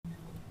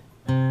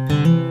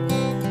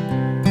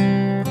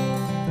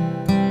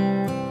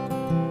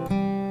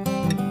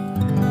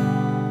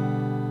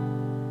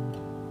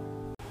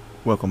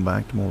Welcome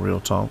back to more Real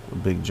Talk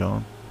with Big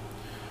John.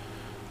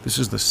 This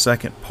is the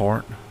second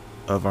part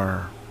of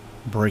our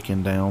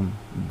breaking down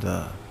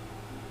the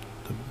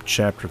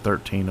chapter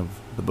 13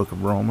 of the book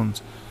of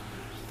Romans.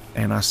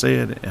 And I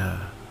said the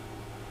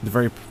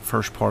very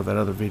first part of that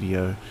other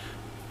video,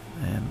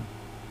 and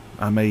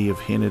I may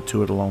have hinted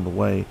to it along the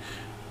way,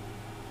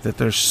 that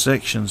there's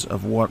sections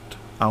of what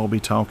I'll be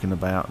talking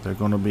about. They're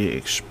going to be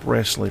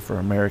expressly for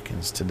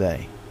Americans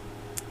today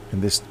in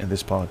this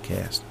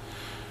podcast.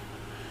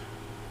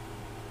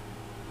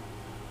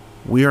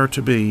 We are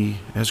to be,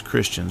 as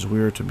Christians, we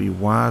are to be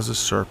wise as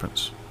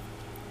serpents,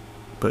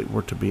 but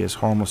we're to be as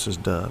harmless as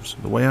doves.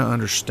 The way I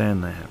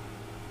understand that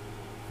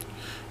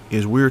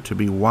is we're to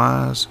be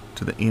wise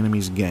to the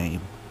enemy's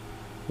game.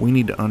 We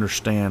need to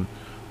understand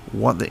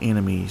what the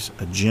enemy's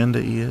agenda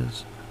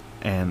is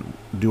and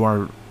do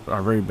our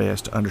very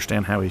best to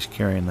understand how he's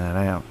carrying that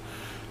out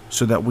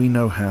so that we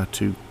know how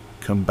to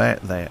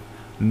combat that.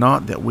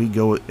 Not that we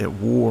go at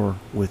war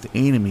with the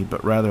enemy,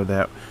 but rather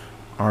that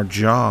our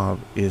job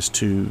is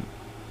to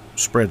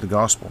spread the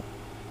gospel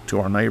to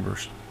our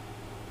neighbors,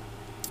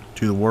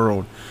 to the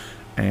world,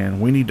 and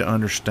we need to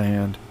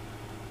understand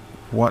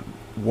what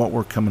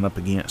we're coming up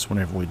against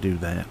whenever we do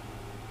that.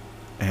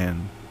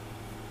 And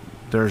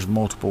there's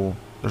multiple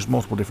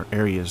different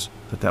areas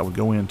that would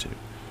go into.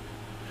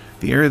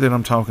 The area that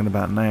I'm talking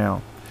about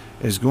now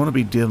is going to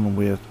be dealing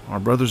with our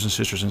brothers and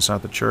sisters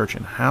inside the church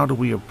and how do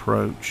we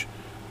approach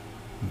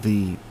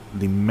the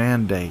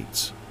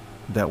mandates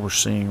that we're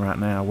seeing right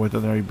now, whether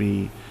they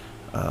be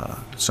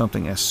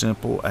something as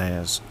simple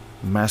as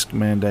mask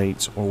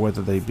mandates or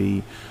whether they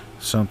be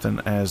something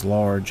as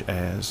large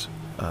as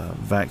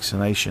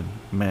vaccination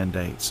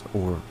mandates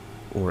or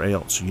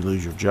else you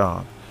lose your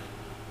job,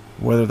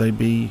 whether they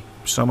be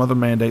some other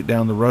mandate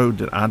down the road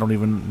that I don't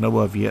even know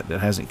of yet that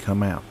hasn't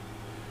come out.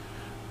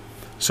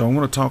 So I'm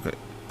going to talk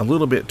a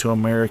little bit to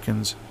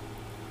Americans.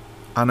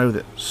 I know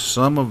that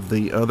some of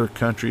the other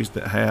countries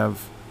that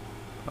have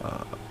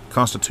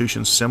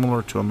constitutions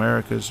similar to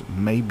America's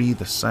may be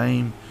the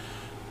same,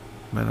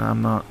 but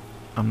I'm not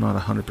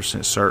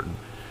 100% certain.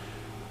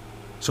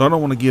 So I don't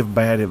want to give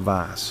bad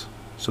advice.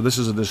 So this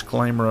is a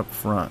disclaimer up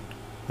front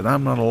that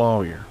I'm not a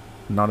lawyer,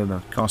 not in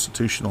a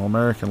constitutional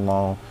American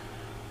law,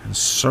 and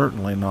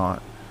certainly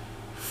not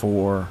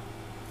for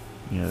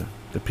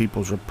the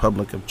People's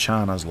Republic of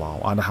China's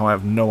law. I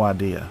have no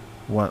idea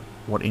what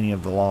any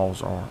of the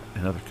laws are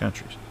in other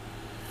countries.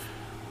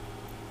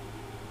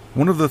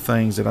 One of the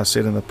things that I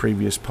said in the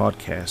previous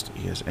podcast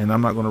is, and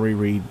I'm not going to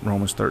reread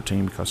Romans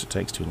 13 because it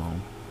takes too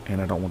long, and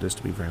I don't want this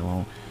to be very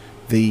long,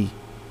 the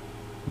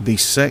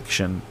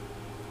section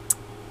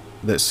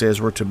that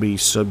says we're to be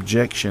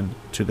subjection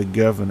to the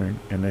governor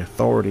and the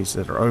authorities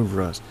that are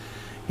over us.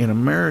 In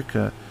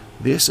America,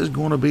 this is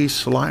going to be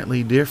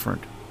slightly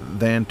different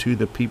than to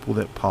the people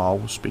that Paul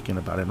was speaking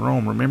about in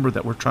Rome. Remember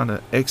that we're trying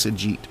to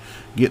exegete,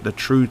 get the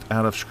truth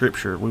out of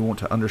Scripture. We want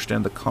to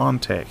understand the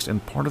context,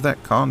 and part of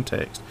that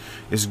context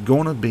is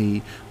going to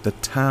be the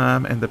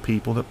time and the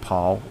people that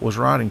Paul was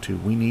writing to.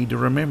 We need to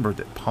remember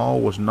that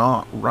Paul was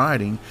not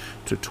writing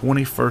to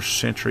 21st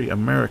century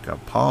America.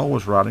 Paul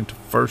was writing to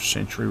 1st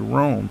century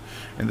Rome,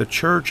 and the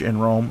church in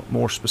Rome,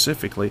 more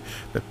specifically,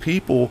 the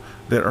people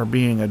that are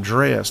being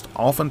addressed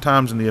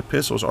oftentimes in the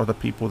epistles are the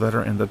people that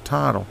are in the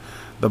title.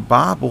 The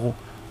Bible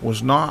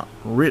was not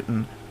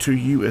written to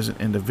you as an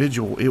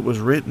individual. It was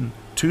written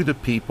to the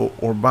people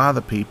or by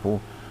the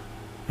people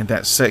in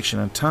that section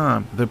of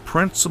time. The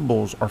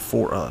principles are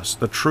for us.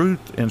 The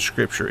truth in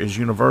Scripture is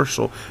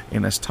universal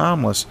and is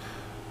timeless,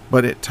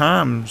 but at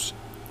times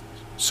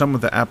some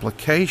of the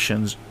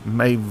applications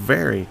may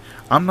vary.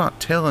 I'm not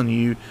telling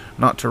you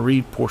not to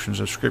read portions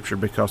of Scripture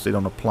because they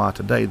don't apply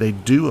today. They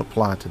do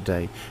apply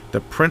today.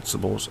 The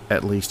principles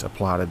at least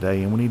apply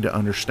today, and we need to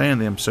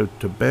understand them. So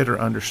to better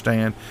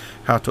understand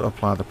how to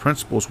apply the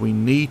principles, we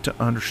need to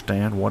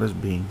understand what is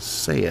being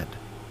said.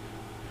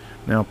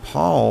 Now,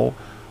 Paul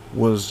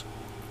was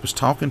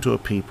talking to a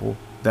people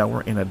that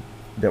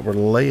were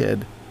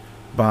led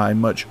by a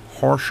much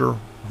harsher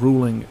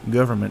ruling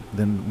government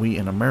than we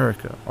in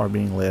America are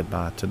being led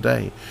by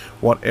today.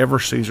 Whatever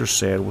Caesar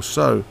said was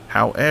so.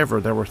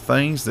 However, there were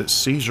things that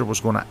Caesar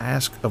was going to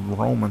ask of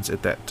Romans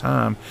at that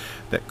time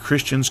that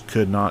Christians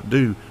could not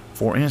do.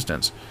 For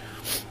instance,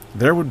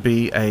 there would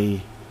be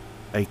a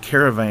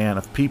caravan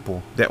of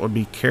people that would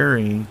be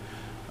carrying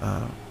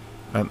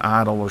an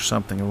idol or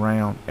something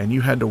around, and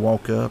you had to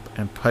walk up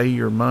and pay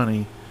your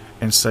money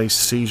and say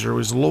Caesar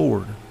is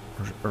Lord,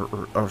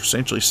 or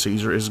essentially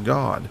Caesar is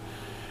God,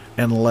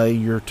 and lay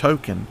your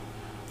token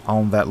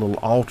on that little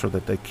altar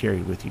that they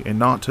carried with you. And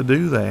not to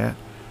do that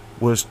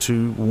was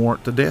to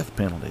warrant the death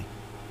penalty.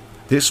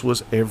 This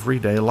was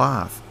everyday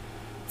life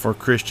for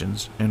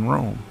Christians in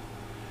Rome.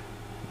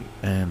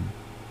 And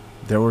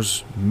there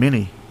was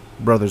many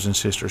brothers and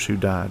sisters who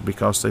died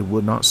because they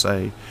would not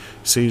say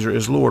Caesar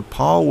is Lord.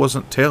 Paul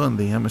wasn't telling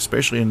them,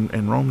 especially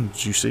in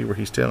Romans, you see where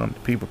he's telling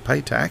people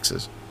pay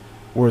taxes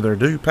where they're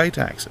due, pay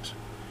taxes.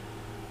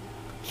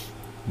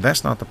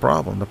 That's not the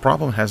problem. The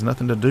problem has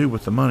nothing to do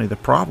with the money. The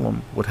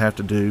problem would have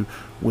to do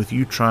with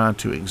you trying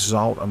to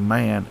exalt a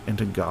man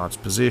into God's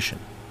position.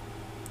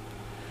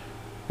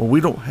 Well, we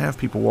don't have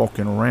people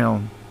walking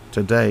around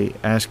today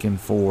asking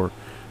for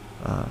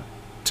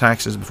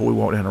taxes before we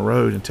walk down the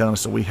road and telling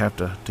us that we have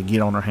to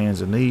get on our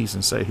hands and knees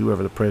and say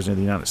whoever the President of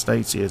the United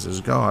States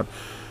is God.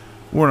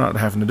 We're not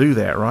having to do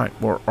that, right?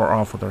 Or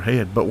off with our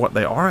head. But what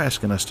they are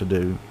asking us to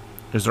do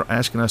is they're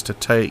asking us to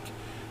take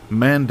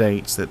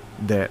mandates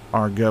that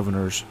our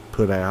governors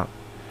put out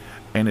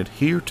and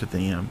adhere to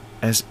them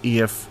as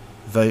if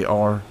they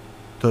are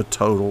the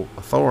total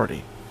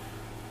authority.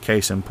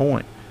 Case in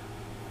point,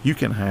 you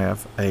can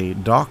have a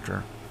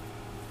doctor.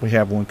 We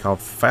have one called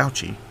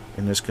Fauci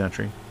in this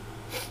country,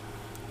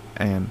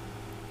 and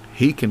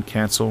he can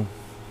cancel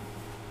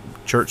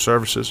church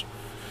services,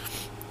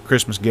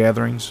 Christmas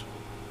gatherings.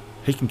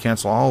 He can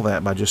cancel all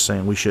that by just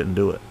saying we shouldn't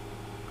do it.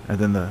 And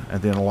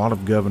then a lot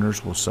of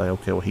governors will say,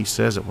 okay, well, he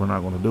says it, we're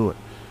not going to do it.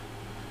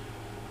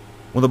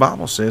 Well, the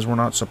Bible says we're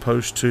not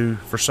supposed to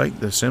forsake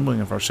the assembling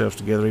of ourselves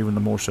together, even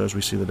the more so as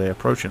we see the day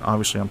approaching.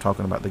 Obviously, I'm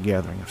talking about the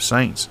gathering of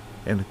saints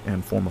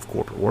in form of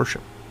corporate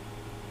worship.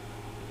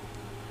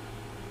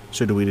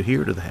 So do we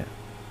adhere to that?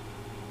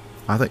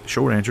 I think the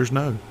short answer is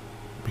no,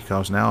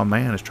 because now a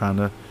man is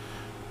trying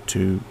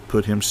to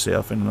put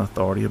himself in an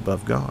authority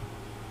above God.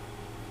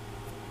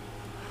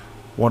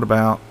 What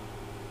about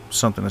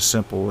something as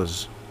simple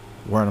as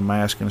wearing a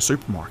mask in a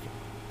supermarket?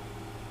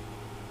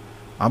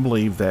 I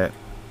believe that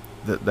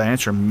the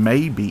answer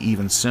may be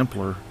even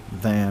simpler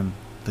than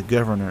the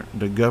governor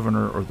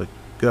or the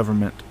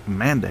government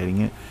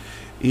mandating it.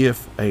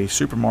 If a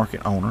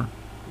supermarket owner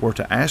were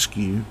to ask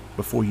you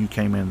before you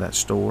came in that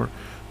store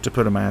to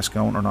put a mask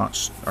on or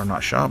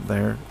not shop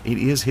there, it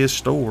is his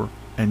store,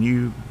 and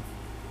you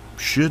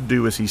should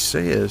do as he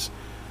says,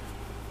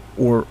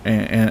 or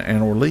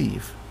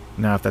leave.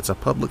 Now, if that's a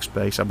public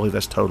space, I believe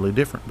that's totally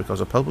different, because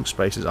a public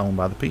space is owned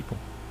by the people.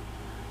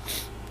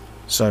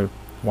 So,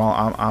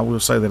 while I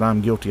will say that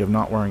I'm guilty of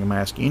not wearing a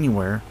mask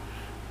anywhere,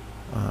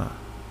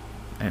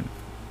 and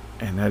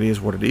that is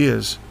what it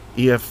is,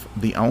 if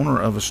the owner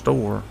of a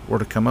store were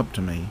to come up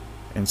to me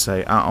and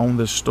say, I own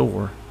this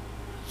store,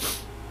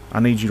 I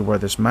need you to wear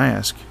this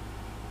mask,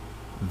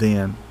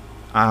 then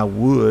I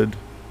would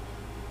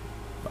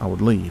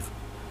leave,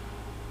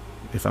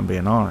 if I'm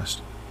being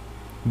honest.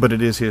 But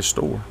it is his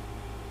store.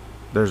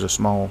 There's a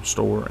small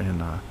store in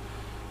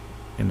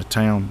the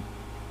town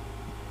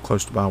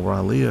close to by where I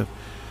live.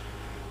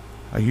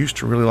 I used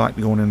to really like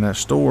going in that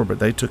store, but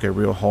they took a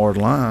real hard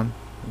line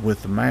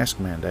with the mask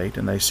mandate,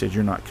 and they said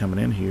you're not coming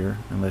in here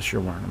unless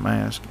you're wearing a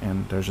mask.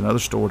 And there's another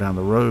store down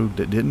the road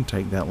that didn't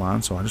take that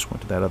line, so I just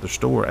went to that other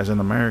store. As an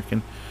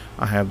American,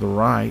 I have the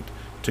right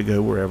to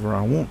go wherever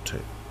I want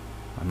to.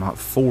 I'm not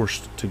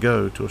forced to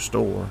go to a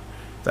store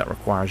that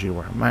requires you to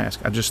wear a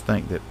mask. I just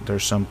think that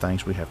there's some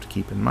things we have to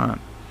keep in mind.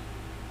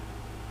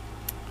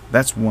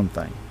 That's one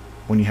thing,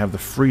 when you have the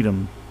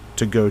freedom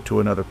to go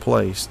to another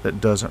place that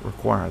doesn't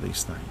require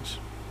these things.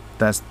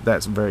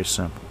 That's very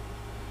simple.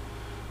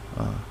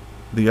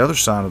 The other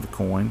side of the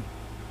coin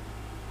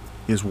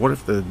is, what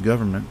if the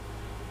government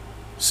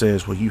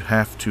says, well, you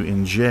have to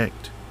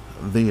inject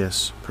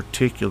this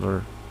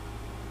particular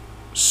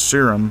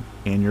serum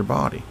in your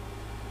body?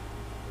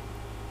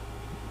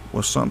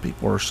 Well, some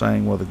people are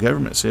saying, well, the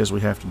government says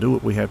we have to do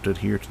it, we have to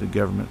adhere to the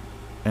government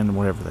and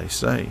whatever they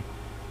say.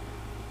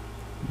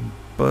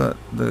 But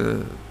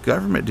the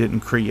government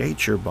didn't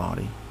create your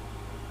body.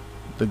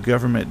 The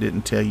government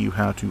didn't tell you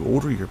how to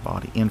order your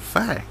body. In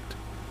fact,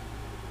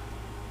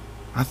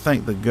 I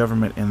think the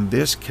government in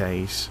this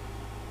case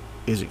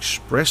is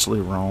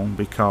expressly wrong,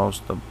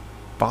 because the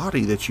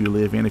body that you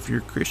live in, if you're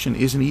a Christian,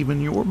 isn't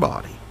even your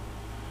body.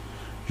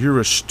 You're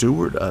a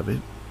steward of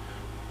it.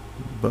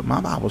 But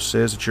my Bible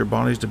says that your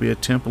body is to be a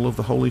temple of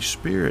the Holy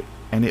Spirit,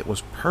 and it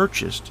was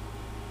purchased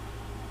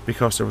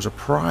because there was a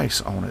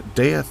price on it.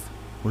 Death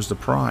was the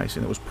price,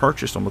 and it was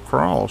purchased on the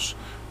cross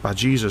by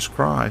Jesus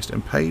Christ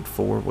and paid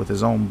for with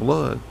his own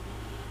blood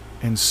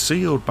and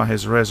sealed by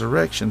his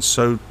resurrection.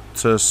 So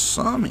to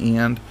some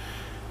end,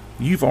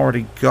 you've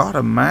already got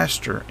a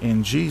master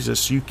in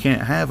Jesus. You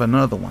can't have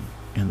another one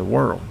in the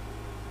world.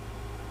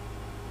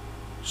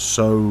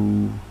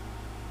 So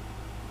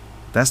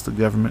that's the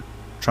government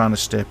trying to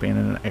step in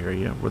an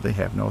area where they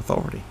have no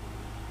authority.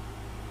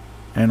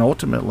 And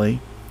ultimately,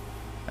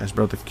 as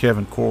Brother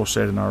Kevin Coral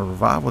said in our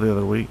revival the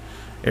other week,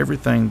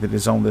 everything that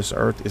is on this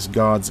earth is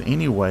God's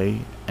anyway,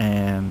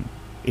 and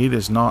it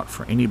is not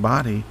for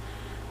anybody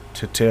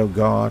to tell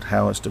God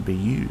how it's to be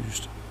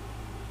used.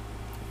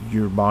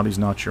 Your body's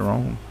not your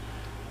own.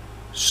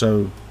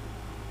 So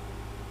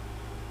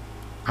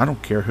I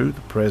don't care who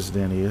the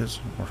president is,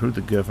 or who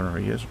the governor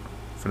is,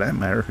 for that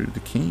matter, who the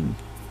king,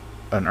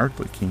 an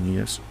earthly king,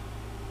 is.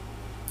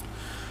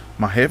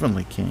 My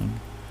heavenly king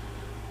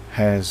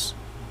has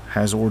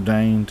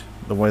ordained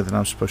the way that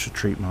I'm supposed to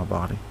treat my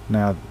body.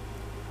 Now,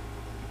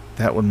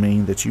 that would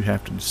mean that you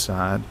have to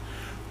decide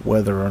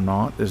whether or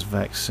not this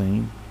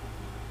vaccine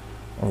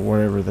or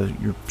whatever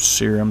your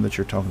serum that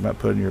you're talking about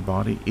putting in your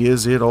body,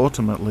 is it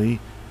ultimately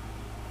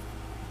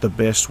the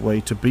best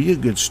way to be a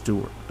good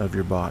steward of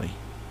your body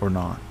or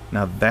not?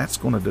 Now that's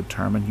going to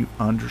determine you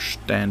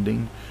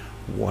understanding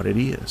what it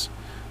is.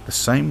 The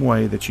same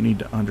way that you need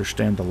to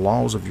understand the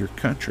laws of your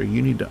country,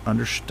 you need to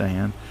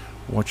understand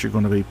what you're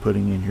going to be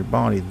putting in your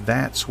body.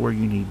 That's where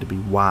you need to be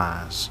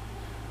wise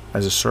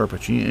as a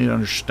serpent. You need to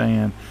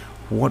understand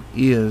what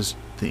is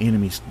the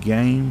enemy's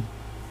game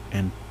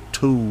and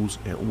tools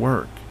at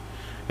work.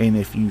 And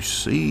if you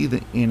see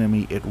the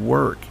enemy at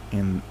work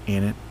in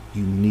it,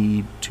 you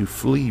need to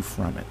flee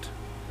from it.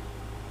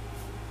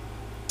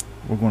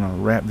 We're going to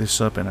wrap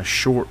this up in a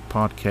short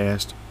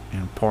podcast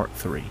in part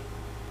 3.